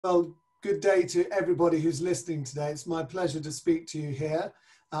Well, good day to everybody who's listening today. It's my pleasure to speak to you here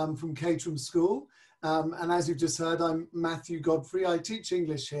from Caterham School. And as you've just heard, I'm Matthew Godfrey. I teach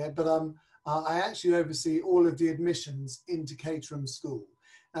English here, but I actually oversee all of the admissions into Caterham School.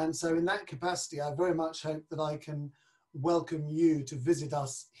 And so in that capacity, I very much hope that I can welcome you to visit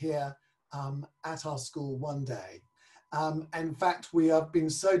us here at our school one day. In fact, we have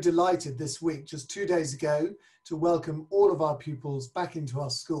been so delighted this week, just 2 days ago, to welcome all of our pupils back into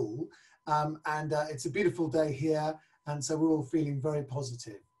our school. It's a beautiful day here, and so we're all feeling very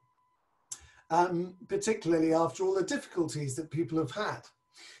positive, particularly after all the difficulties that people have had.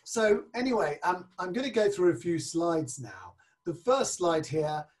 So anyway, I'm going to go through a few slides now. The first slide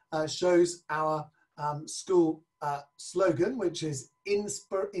here shows our school slogan, which is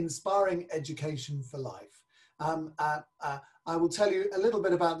Inspiring Education for Life. I will tell you a little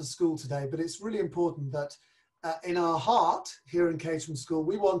bit about the school today, but it's really important that in our heart here in Caterham School,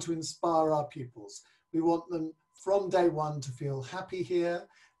 we want to inspire our pupils. We want them from day one to feel happy here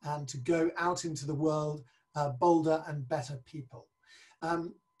and to go out into the world bolder and better people.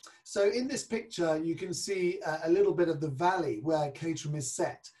 So in this picture, you can see a little bit of the valley where Caterham is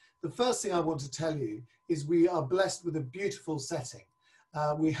set. The first thing I want to tell you is we are blessed with a beautiful setting.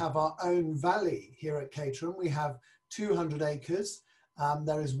 We have our own valley here at Caterham. We have 200 acres.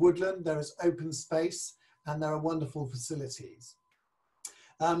 There is woodland, there is open space, and there are wonderful facilities.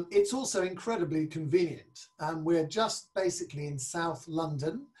 It's also incredibly convenient. We're just basically in South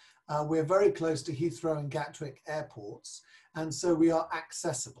London. We're very close to Heathrow and Gatwick airports, and so we are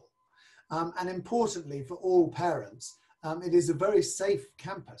accessible. And importantly for all parents, it is a very safe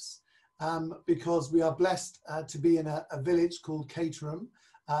campus. Because we are blessed to be in a village called Caterham,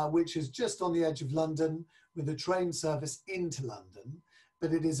 which is just on the edge of London with a train service into London.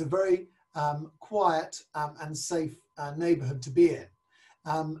 But it is a very quiet and safe neighbourhood to be in.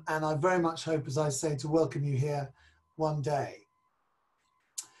 And I very much hope, as I say, to welcome you here one day.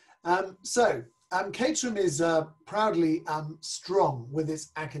 Caterham is proudly strong with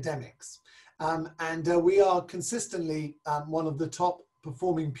its academics. We are consistently one of the top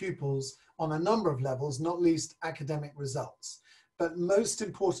performing pupils on a number of levels, not least academic results. But most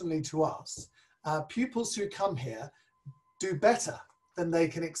importantly to us, pupils who come here do better than they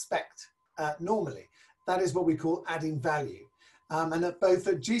can expect normally. That is what we call adding value. And at both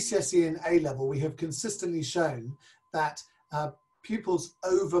at GCSE and A level, we have consistently shown that pupils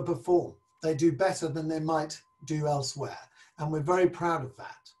overperform. They do better than they might do elsewhere. And we're very proud of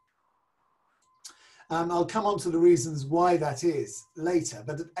that. I'll come on to the reasons why that is later,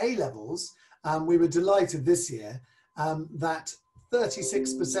 but at A levels, we were delighted this year that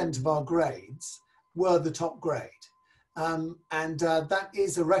 36% of our grades were the top grade. That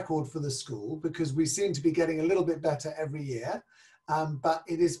is a record for the school because we seem to be getting a little bit better every year, but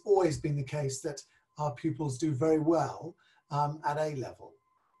it has always been the case that our pupils do very well at A level.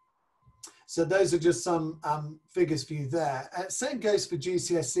 So those are just some figures for you there. Same goes for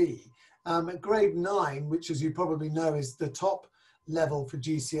GCSE. At grade 9, which as you probably know is the top level for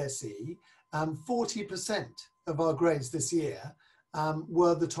GCSE, 40% of our grades this year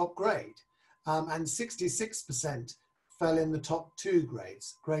were the top grade, and 66% fell in the top 2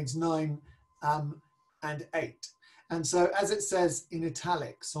 grades, grades 9 and 8. And so as it says in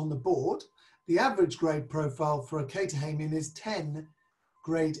italics on the board, the average grade profile for a Caterhamian is 10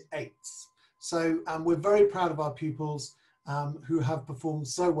 grade 8s. So we're very proud of our pupils who have performed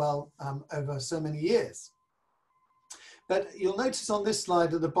so well over so many years. But you'll notice on this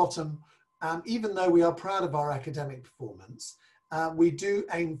slide at the bottom, even though we are proud of our academic performance, we do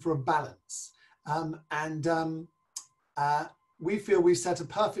aim for a balance. We feel we set a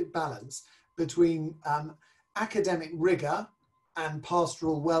perfect balance between academic rigour and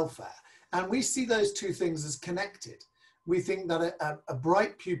pastoral welfare. And we see those two things as connected. We think that a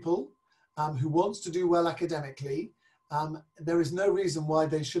bright pupil who wants to do well academically, there is no reason why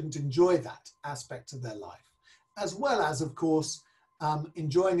they shouldn't enjoy that aspect of their life, as well as, of course,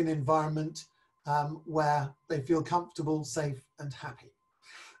 enjoying an environment where they feel comfortable, safe and happy.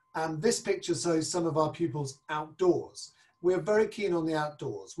 This picture shows some of our pupils outdoors. We're very keen on the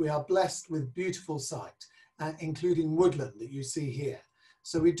outdoors. We are blessed with beautiful sight, including woodland that you see here.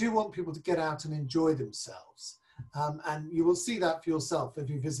 So we do want people to get out and enjoy themselves. And you will see that for yourself if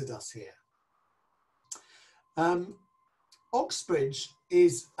you visit us here. Oxbridge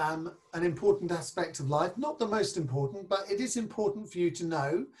is an important aspect of life, not the most important, but it is important for you to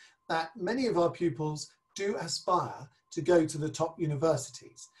know that many of our pupils do aspire to go to the top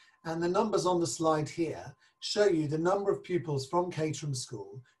universities. And the numbers on the slide here show you the number of pupils from Caterham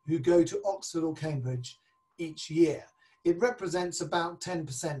School who go to Oxford or Cambridge each year. it represents about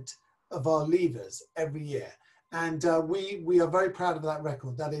 10% of our leavers every year. And we are very proud of that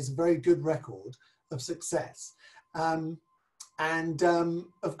record. That is a very good record of success. Of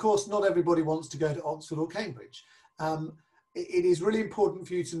course, not everybody wants to go to Oxford or Cambridge. It is really important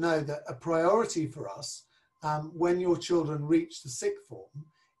for you to know that a priority for us when your children reach the sixth form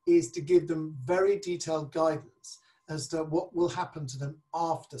is to give them very detailed guidance as to what will happen to them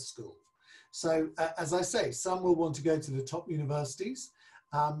after school. So as I say, some will want to go to the top universities,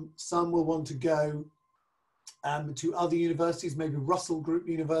 some will want to go to other universities, maybe Russell Group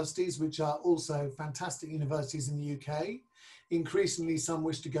universities, which are also fantastic universities in the UK. Increasingly, some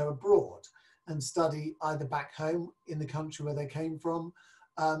wish to go abroad and study either back home in the country where they came from,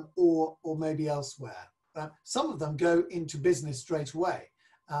 or maybe elsewhere. Some of them go into business straight away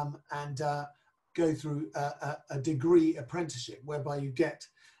and go through a degree apprenticeship, whereby you get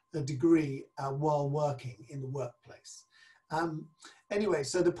a degree while working in the workplace. Anyway,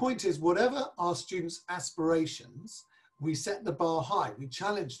 so the point is, whatever our students' aspirations, we set the bar high. We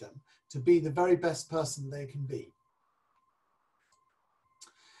challenge them to be the very best person they can be.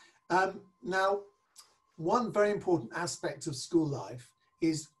 Now, one very important aspect of school life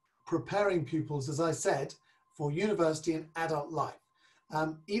is preparing pupils, as I said, for university and adult life.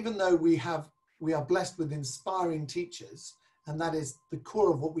 Even though we are blessed with inspiring teachers, and that is the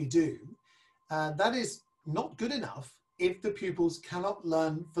core of what we do, that is not good enough if the pupils cannot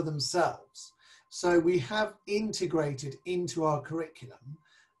learn for themselves. So we have integrated into our curriculum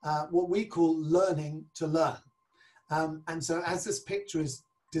what we call learning to learn. And so as this picture is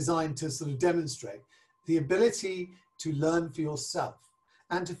designed to sort of demonstrate, the ability to learn for yourself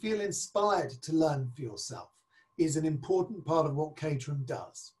and to feel inspired to learn for yourself is an important part of what Caterham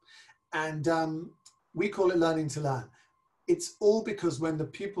does. And we call it learning to learn. It's all because when the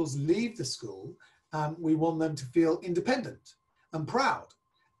pupils leave the school, we want them to feel independent and proud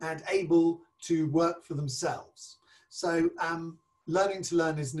and able to work for themselves. So learning to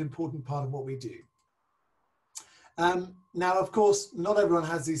learn is an important part of what we do. Now, of course, not everyone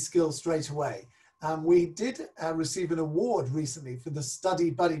has these skills straight away. We did receive an award recently for the Study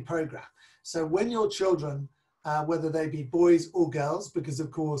Buddy program. So when your children, whether they be boys or girls, because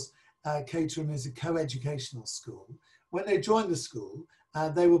of course, Caterham is a co-educational school, when they join the school,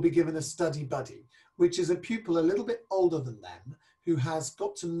 they will be given a study buddy, which is a pupil a little bit older than them, who has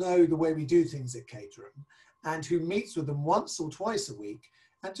got to know the way we do things at Caterham, and who meets with them once or twice a week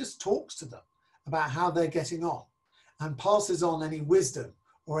and just talks to them about how they're getting on and passes on any wisdom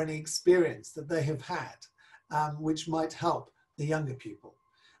or any experience that they have had, which might help the younger pupil.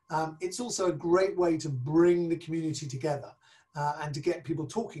 It's also a great way to bring the community together and to get people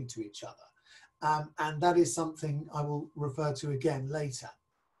talking to each other. And that is something I will refer to again later.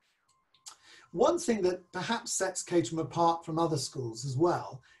 One thing that perhaps sets Caterham apart from other schools as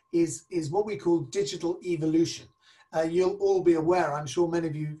well is what we call digital evolution. You'll all be aware, I'm sure many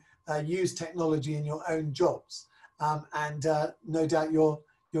of you use technology in your own jobs, and no doubt your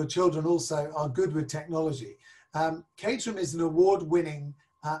children also are good with technology. Caterham is an award-winning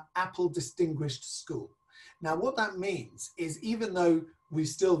Apple Distinguished School. Now, what that means is, even though we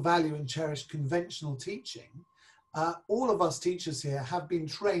still value and cherish conventional teaching, all of us teachers here have been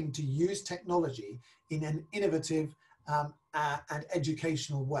trained to use technology in an innovative and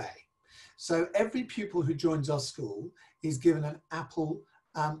educational way. So every pupil who joins our school is given an Apple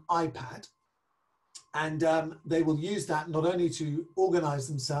iPad, and they will use that not only to organize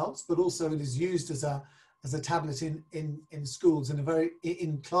themselves, but also it is used as a tablet in schools,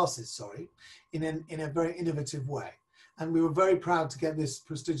 in classes, sorry, in a very innovative way. And we were very proud to get this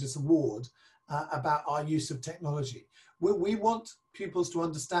prestigious award about our use of technology. We want pupils to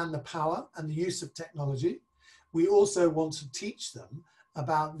understand the power and the use of technology. We also want to teach them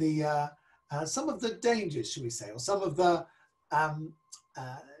about the some of the dangers, should we say, or some of the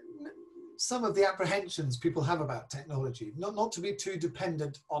apprehensions people have about technology, not to be too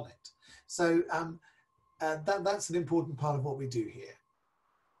dependent on it. So that's an important part of what we do here.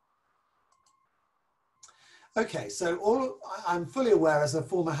 Okay, so I'm fully aware, as a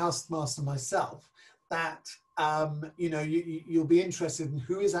former housemaster myself, that you'll be interested in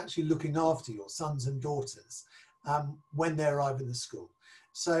who is actually looking after your sons and daughters when they arrive in the school.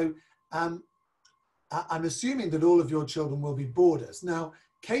 So I'm assuming that all of your children will be boarders. Now,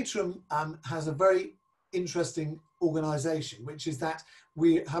 Caterham has a very interesting organisation, which is that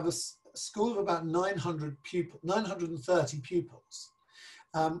we have a school of about 930 pupils.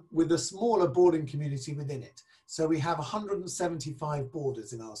 With a smaller boarding community within it. So we have 175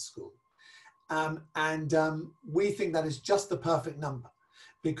 boarders in our school. We think that is just the perfect number,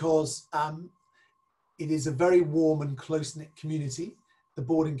 because It is a very warm and close-knit community, the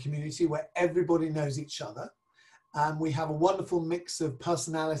boarding community, where everybody knows each other. We have a wonderful mix of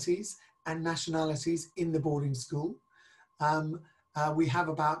personalities and nationalities in the boarding school. We have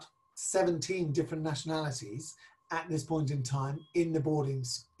about 17 different nationalities at this point in time in the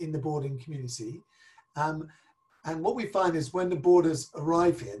boarding community. And what we find is when the boarders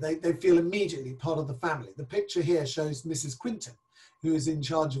arrive here, they feel immediately part of the family. The picture here shows Mrs. Quinton, who is in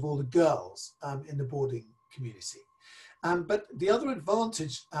charge of all the girls in the boarding community. But the other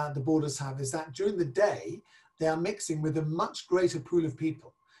advantage the boarders have is that during the day, they are mixing with a much greater pool of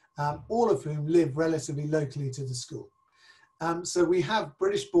people, all of whom live relatively locally to the school. So we have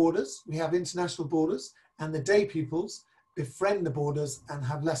British boarders, we have international boarders, and the day pupils befriend the boarders and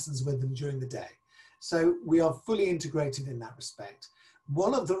have lessons with them during the day. So we are fully integrated in that respect.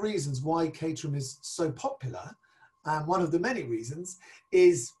 One of the reasons why Caterham is so popular, one of the many reasons,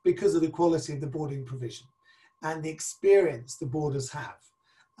 is because of the quality of the boarding provision and the experience the boarders have.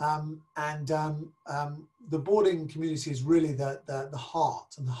 The boarding community is really the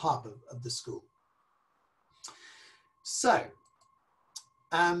heart and the hub of the school. So,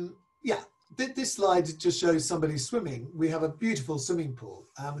 yeah, this slide just shows somebody swimming. We have a beautiful swimming pool,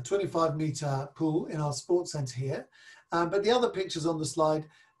 a 25-metre pool in our sports centre here. But the other pictures on the slide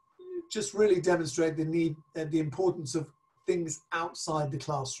just really demonstrate the need, the importance of things outside the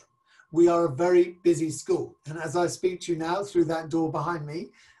classroom. We are a very busy school. And as I speak to you now through that door behind me,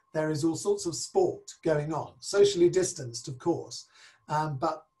 there is all sorts of sport going on, socially distanced, of course.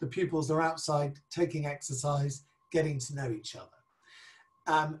 But the pupils are outside taking exercise, getting to know each other.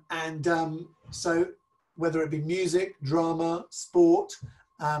 So whether it be music, drama, sport,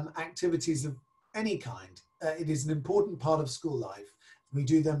 activities of any kind, it is an important part of school life. We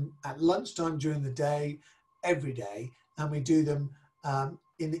do them at lunchtime during the day, every day, and we do them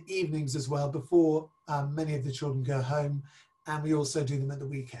in the evenings as well before many of the children go home, and we also do them at the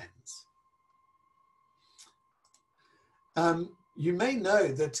weekends. You may know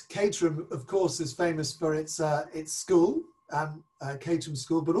that Caterham, of course, is famous for its school, Caterham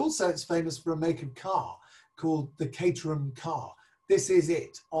School, but also it's famous for a make of car called the Caterham car. This is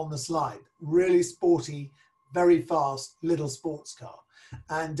it on the slide, really sporty, very fast little sports car.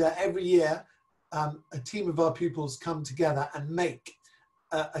 And every year, a team of our pupils come together and make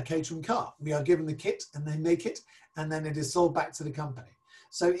a Caterham car. We are given the kit and they make it, and then it is sold back to the company.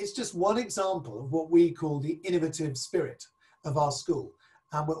 So it's just one example of what we call the innovative spirit of our school.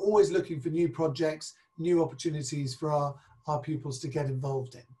 And we're always looking for new projects, new opportunities for our pupils to get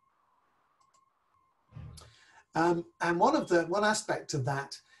involved in. And one aspect of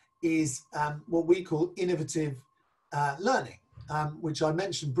that is what we call innovative learning, which I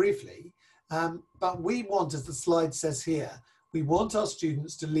mentioned briefly. But we want, as the slide says here, we want our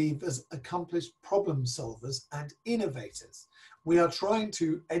students to leave as accomplished problem solvers and innovators. We are trying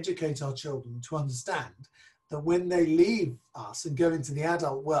to educate our children to understand that when they leave us and go into the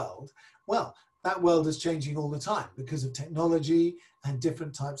adult world, well, that world is changing all the time because of technology and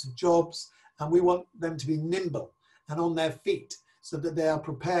different types of jobs. And we want them to be nimble and on their feet so that they are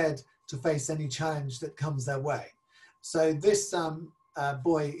prepared to face any challenge that comes their way. So this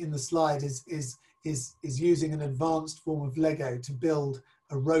boy in the slide is using an advanced form of Lego to build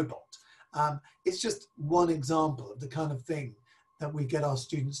a robot. It's just one example of the kind of thing that we get our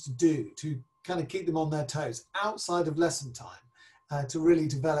students to do to kind of keep them on their toes outside of lesson time, to really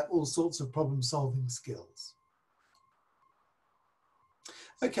develop all sorts of problem solving skills.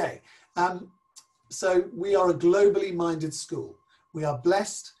 Okay, so we are a globally minded school. We are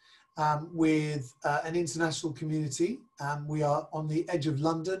blessed with an international community. We are on the edge of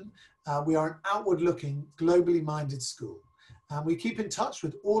London. We are an outward looking, globally minded school. We keep in touch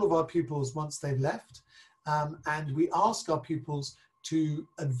with all of our pupils once they've left, and we ask our pupils to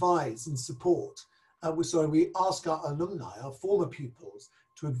advise and support. We ask our alumni, our former pupils,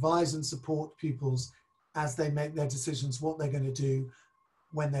 to advise and support pupils as they make their decisions what they're going to do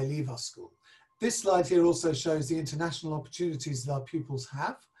when they leave our school. This slide here also shows the international opportunities that our pupils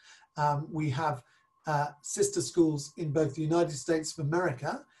have. We have sister schools in both the United States of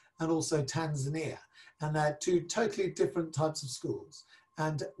America and also Tanzania. And they're two totally different types of schools.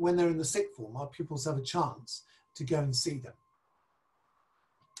 And when they're in the sixth form, our pupils have a chance to go and see them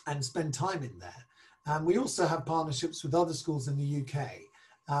and spend time in there. We also have partnerships with other schools in the UK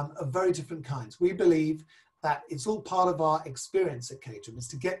of very different kinds. We believe that it's all part of our experience at Caterham is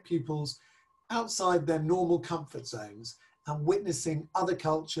to get pupils outside their normal comfort zones and witnessing other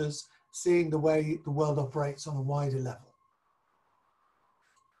cultures, seeing the way the world operates on a wider level.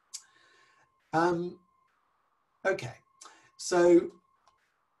 Okay, so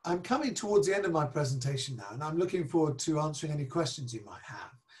I'm coming towards the end of my presentation now, and I'm looking forward to answering any questions you might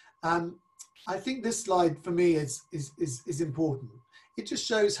have. I think this slide for me is important. It just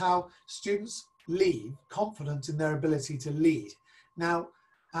shows how students leave confident in their ability to lead. Now,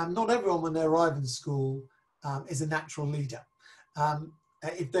 not everyone when they arrive in school is a natural leader.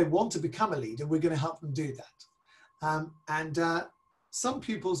 If they want to become a leader, we're going to help them do that. Some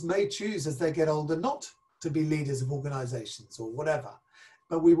pupils may choose as they get older not to be leaders of organizations or whatever,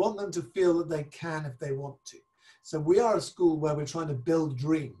 but we want them to feel that they can if they want to. So we are a school where we're trying to build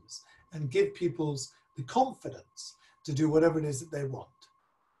dreams and give pupils the confidence to do whatever it is that they want.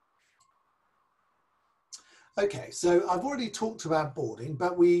 Okay, so I've already talked about boarding,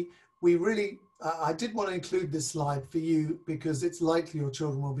 but we really, I did want to include this slide for you because it's likely your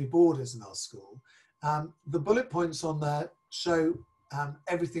children will be boarders in our school. The bullet points on there show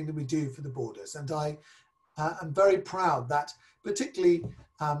everything that we do for the boarders, and I am very proud that particularly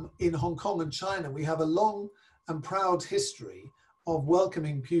in Hong Kong and China, we have a long and proud history of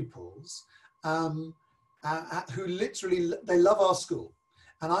welcoming pupils who literally, they love our school.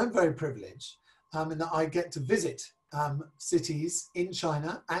 And I'm very privileged in that I get to visit cities in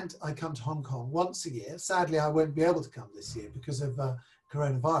China, and I come to Hong Kong once a year. Sadly, I won't be able to come this year because of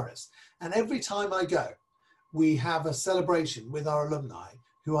coronavirus. And every time I go, we have a celebration with our alumni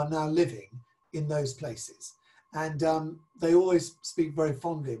who are now living in those places. And they always speak very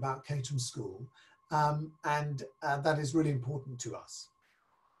fondly about Caterham School, and that is really important to us.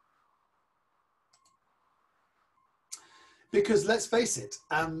 Because let's face it,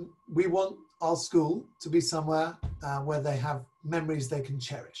 we want our school to be somewhere where they have memories they can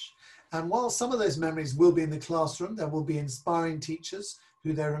cherish. And while some of those memories will be in the classroom, there will be inspiring teachers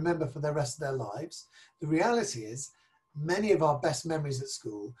who they remember for the rest of their lives. The reality is many of our best memories at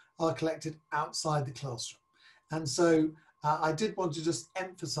school are collected outside the classroom. And so I did want to just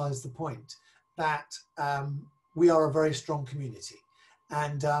emphasize the point that we are a very strong community,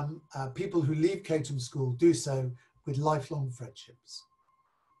 and people who leave Caterham School do so with lifelong friendships.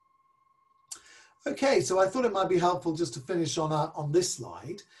 Okay, so I thought it might be helpful just to finish on this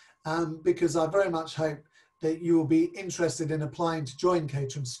slide, because I very much hope that you will be interested in applying to join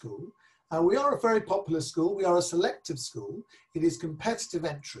Caterham School. We are a very popular school. We are a selective school. It is competitive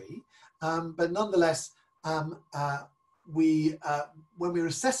entry, but nonetheless, when we're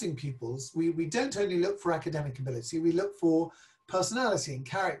assessing pupils, we don't only look for academic ability, we look for personality and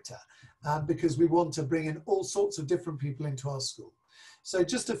character, because we want to bring in all sorts of different people into our school. So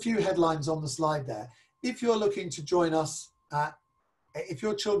just a few headlines on the slide there. If you're looking to join us, if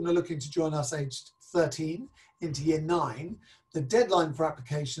your children are looking to join us aged 13 into year 9, the deadline for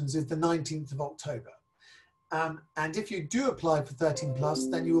applications is the 19th of October. And if you do apply for 13 plus,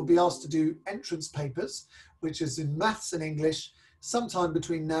 then you will be asked to do entrance papers, which is in maths and English, sometime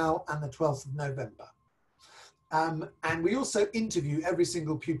between now and the 12th of November. And we also interview every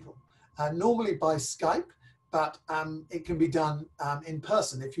single pupil, normally by Skype, but it can be done in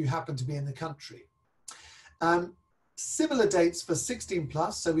person if you happen to be in the country. Similar dates for 16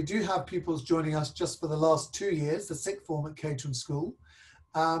 plus, so we do have pupils joining us just for the last 2 years, the sixth form at Caterham School.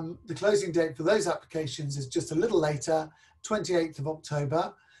 The closing date for those applications is just a little later, 28th of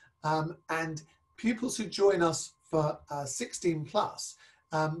October. And pupils who join us for 16 plus,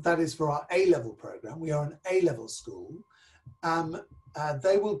 that is for our A-level program, we are an A-level school,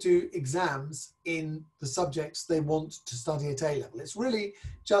 they will do exams in the subjects they want to study at A-level. It's really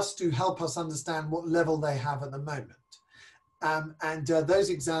just to help us understand what level they have at the moment. Those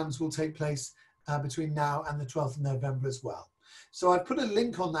exams will take place between now and the 12th of November as well. So I've put a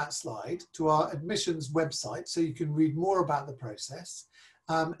link on that slide to our admissions website so you can read more about the process.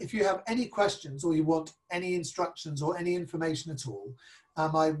 If you have any questions or you want any instructions or any information at all,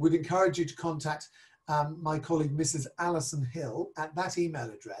 I would encourage you to contact my colleague, Mrs. Alison Hill, at that email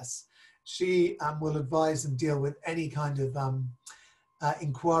address. She will advise and deal with any kind of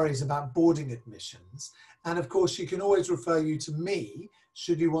inquiries about boarding admissions. And of course, she can always refer you to me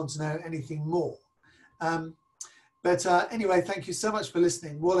should you want to know anything more. Anyway, thank you so much for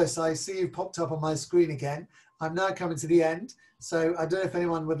listening. Wallace, I see you've popped up on my screen again. I'm now coming to the end. So I don't know if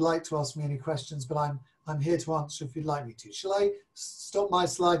anyone would like to ask me any questions, but I'm here to answer if you'd like me to. Shall I stop my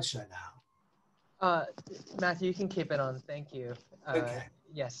slideshow now? Matthew, you can keep it on. Thank you. Okay.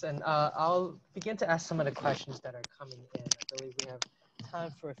 Yes, and I'll begin to ask some of the questions that are coming in. I believe we have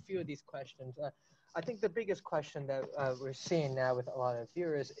time for a few of these questions. I think the biggest question that we're seeing now with a lot of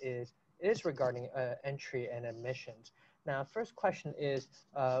viewers is regarding entry and admissions. Now, first question is,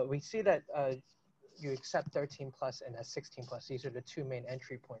 we see that you accept 13 plus and 16 plus. These are the two main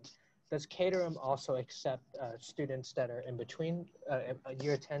entry points. does Caterham also accept students that are in between a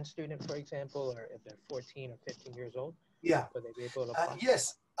year 10 student, for example, or if they're 14 or 15 years old? Yeah. Will they be able to apply?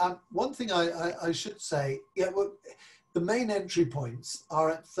 Yes. One thing I should say, yeah, well, the main entry points are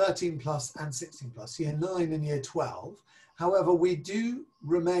at 13 plus and 16 plus, year 9 and year 12. However, we do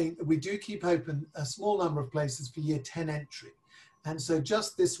keep open a small number of places for year 10 entry. And so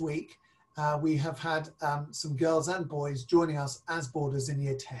just this week, we have had some girls and boys joining us as boarders in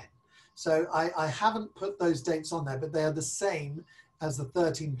year 10. So I haven't put those dates on there, but they are the same as the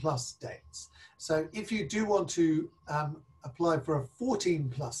 13 plus dates. So if you do want to apply for a 14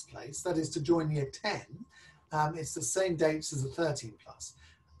 plus place, that is to join year 10, it's the same dates as a 13 plus.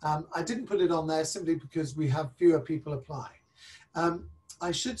 I didn't put it on there simply because we have fewer people applying.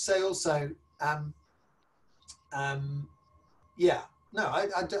 I should say also, yeah, no,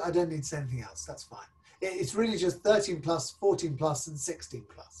 I don't need to say anything else. That's fine. It's really just 13 plus, 14 plus, and 16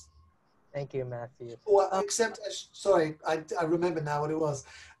 plus. Thank you, Matthew. Well, except, sorry, I remember now what it was.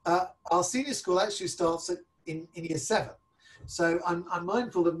 Our senior school actually starts in year 7. So I'm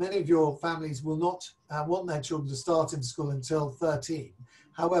mindful that many of your families will not want their children to start in school until 13.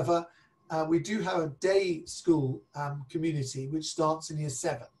 However, we do have a day school community which starts in year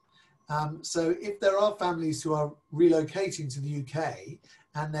 7. So if there are families who are relocating to the UK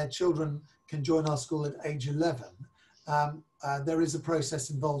and their children can join our school at age 11, there is a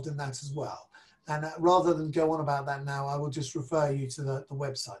process involved in that as well. And rather than go on about that now, I will just refer you to the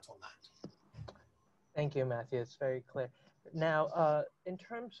website on that. Thank you, Matthew. It's very clear. Now, in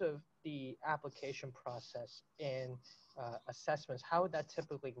terms of the application process and assessments, how would that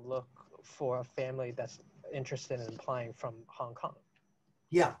typically look for a family that's interested in applying from Hong Kong?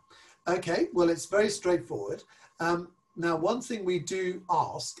 Yeah, okay, well, it's very straightforward. Now, one thing we do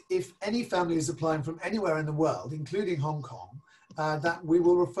ask, if any family is applying from anywhere in the world, including Hong Kong, that we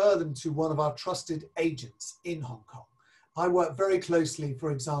will refer them to one of our trusted agents in Hong Kong. I work very closely,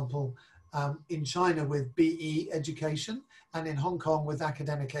 for example, in China with BE Education and in Hong Kong with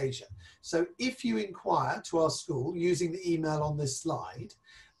Academic Asia. So if you inquire to our school using the email on this slide,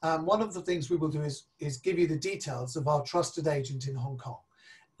 one of the things we will do is give you the details of our trusted agent in Hong Kong.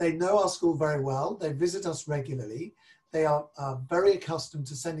 They know our school very well. They visit us regularly. They are very accustomed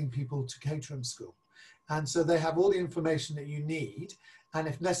to sending people to Caterham School. And so they have all the information that you need. And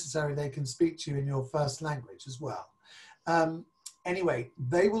if necessary, they can speak to you in your first language as well. Anyway,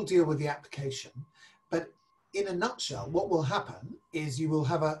 they will deal with the application. But in a nutshell, what will happen is you will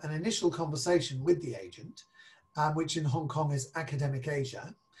have an initial conversation with the agent, which in Hong Kong is Academic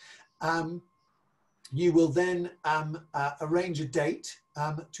Asia. You will then arrange a date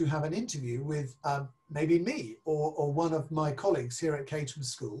to have an interview with maybe me or one of my colleagues here at Caterham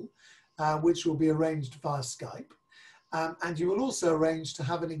School, which will be arranged via Skype. And you will also arrange to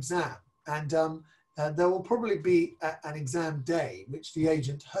have an exam. And there will probably be an exam day, which the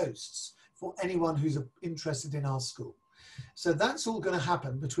agent hosts for anyone who's interested in our school. So that's all going to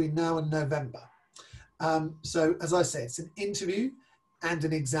happen between now and November. So as I say, it's an interview and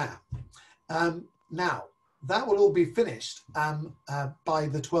an exam. Now, that will all be finished by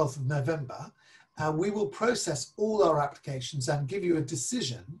the 12th of November. We will process all our applications and give you a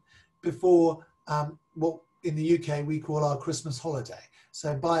decision before what in the UK we call our Christmas holiday.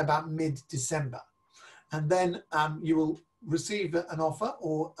 So by about mid-December. And then you will receive an offer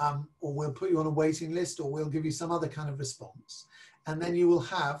or we'll put you on a waiting list or we'll give you some other kind of response. And then you will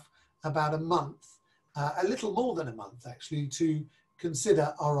have about a month, a little more than a month actually, to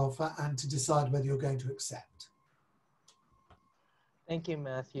consider our offer and to decide whether you're going to accept. Thank you,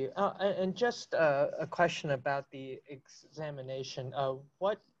 Matthew. And just a question about the examination.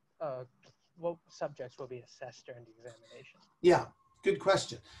 What subjects will be assessed during the examination? Yeah, good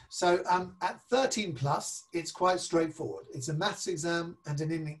question. So at 13 plus, it's quite straightforward. It's a maths exam and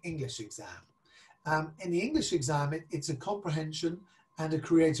an English exam. In the English exam, it's a comprehension and a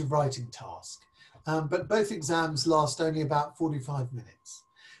creative writing task. But both exams last only about 45 minutes.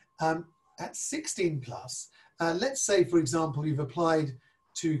 At 16 plus, let's say, for example, you've applied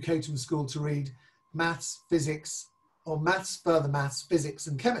to Caterham School to read maths, physics, or maths, further maths, physics,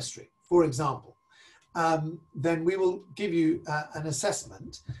 and chemistry, for example. Then we will give you an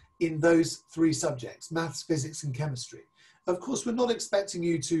assessment in those 3 subjects, maths, physics, and chemistry. Of course, we're not expecting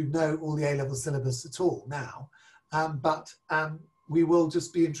you to know all the A-level syllabus at all now, but we will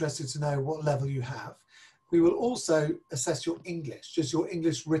just be interested to know what level you have. We will also assess your English, just your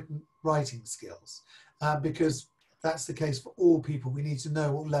English writing skills, because that's the case for all people. We need to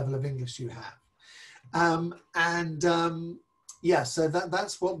know what level of English you have. Yeah, so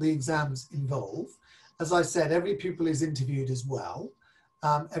that's what the exams involve. As I said, every pupil is interviewed as well.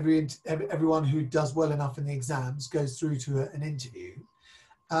 everyone who does well enough in the exams goes through to an interview.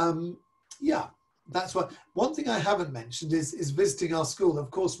 Yeah, that's what. One thing I haven't mentioned is visiting our school.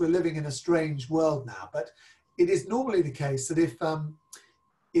 Of course, we're living in a strange world now, but it is normally the case that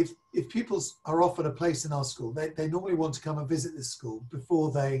if people are offered a place in our school, they normally want to come and visit this school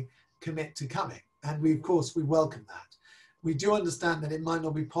before they commit to coming. And we, of course, we welcome that. We do understand that it might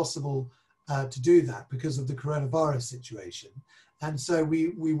not be possible to do that because of the coronavirus situation. And so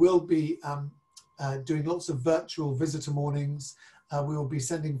we will be doing lots of virtual visitor mornings. We will be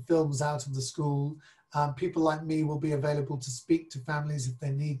sending films out of the school. People like me will be available to speak to families if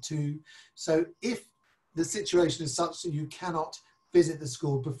they need to. So if the situation is such that you cannot visit the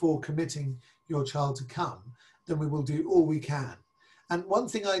school before committing your child to come, then we will do all we can. And one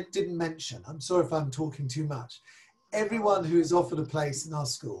thing I didn't mention, I'm sorry if I'm talking too much, everyone who is offered a place in our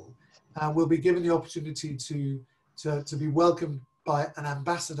school will be given the opportunity to be welcomed by an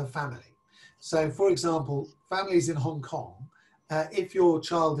ambassador family. So for example, families in Hong Kong, if your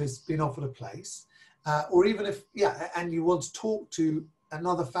child has been offered a place, or even if, and you want to talk to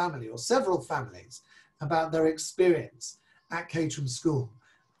another family or several families about their experience at Caterham School,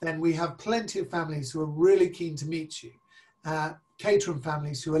 then we have plenty of families who are really keen to meet you, Caterham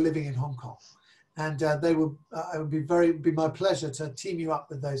families who are living in Hong Kong. And it would be my pleasure to team you up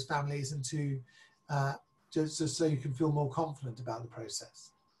with those families and to just so you can feel more confident about the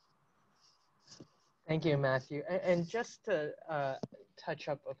process. Thank you, Matthew. And just to touch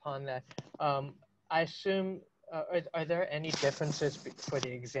up upon that, I assume, are there any differences for the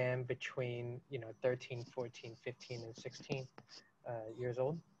exam between, 13, 14, 15, and 16 years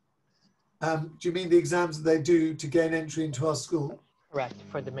old? Do you mean the exams that they do to gain entry into our school? Correct,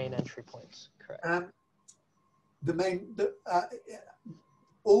 for the main entry points, correct.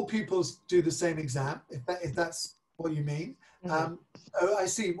 All pupils do the same exam, if that's what you mean. Mm-hmm. Oh, I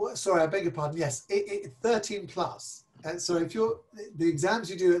see. Sorry, I beg your pardon. Yes, 13 plus. So if the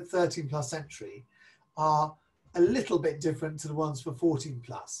exams you do at 13 plus entry are a little bit different to the ones for 14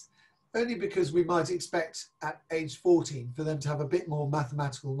 plus, only because we might expect at age 14 for them to have a bit more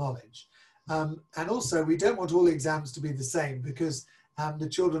mathematical knowledge. And also we don't want all exams to be the same because the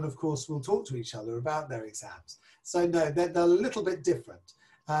children, of course, will talk to each other about their exams. So no, they're a little bit different.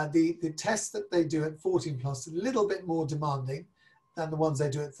 The tests that they do at 14 plus are a little bit more demanding than the ones they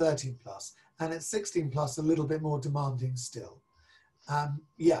do at 13 plus, and at 16 plus a little bit more demanding still.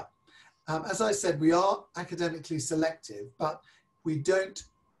 As I said, we are academically selective, but we don't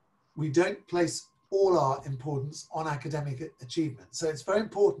place all our importance on academic achievement. So it's very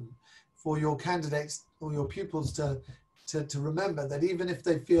important for your candidates or your pupils to remember that even if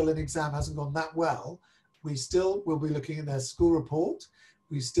they feel an exam hasn't gone that well, we still will be looking at their school report,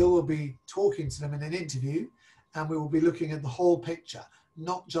 we still will be talking to them in an interview, and we will be looking at the whole picture,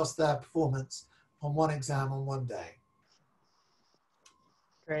 not just their performance on one exam on one day.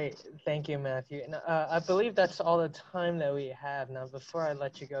 Great, thank you, Matthew. And I believe that's all the time that we have. Now, before I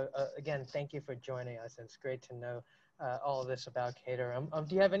let you go, again, thank you for joining us. It's great to know all of this about Caterham.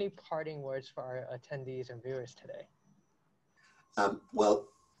 Do you have any parting words for our attendees and viewers today? Well,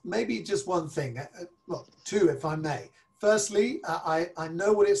 maybe just one thing, well, two if I may. Firstly, I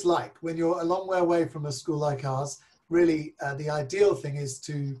know what it's like when you're a long way away from a school like ours. Really, the ideal thing is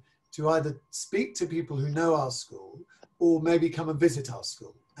to either speak to people who know our school or maybe come and visit our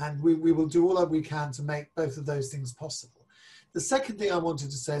school. And we will do all that we can to make both of those things possible. The second thing I wanted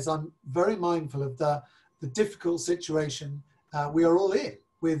to say is I'm very mindful of the difficult situation we are all in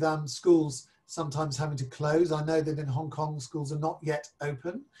with schools sometimes having to close. I know that in Hong Kong schools are not yet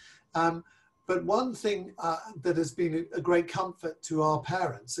open. But one thing that has been a great comfort to our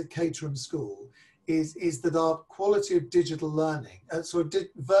parents at Caterham School is that our quality of digital learning,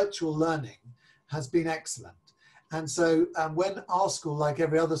 virtual learning, has been excellent. And so when our school, like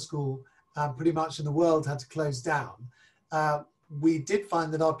every other school pretty much in the world, had to close down, we did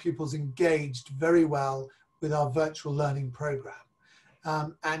find that our pupils engaged very well with our virtual learning program.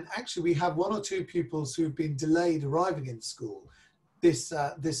 And actually we have one or two pupils who've been delayed arriving in school this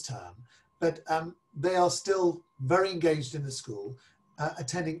term, but they are still very engaged in the school,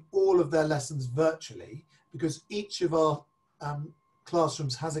 attending all of their lessons virtually, because each of our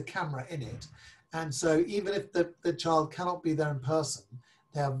classrooms has a camera in it. And so even if the child cannot be there in person,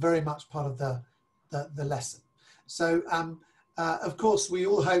 they are very much part of the lesson. So of course, we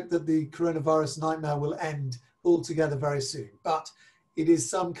all hope that the coronavirus nightmare will end altogether very soon, but it is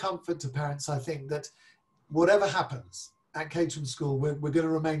some comfort to parents, I think, that whatever happens at Caterham School, we're going to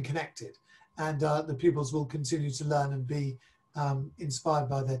remain connected, and the pupils will continue to learn and be inspired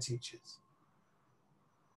by their teachers.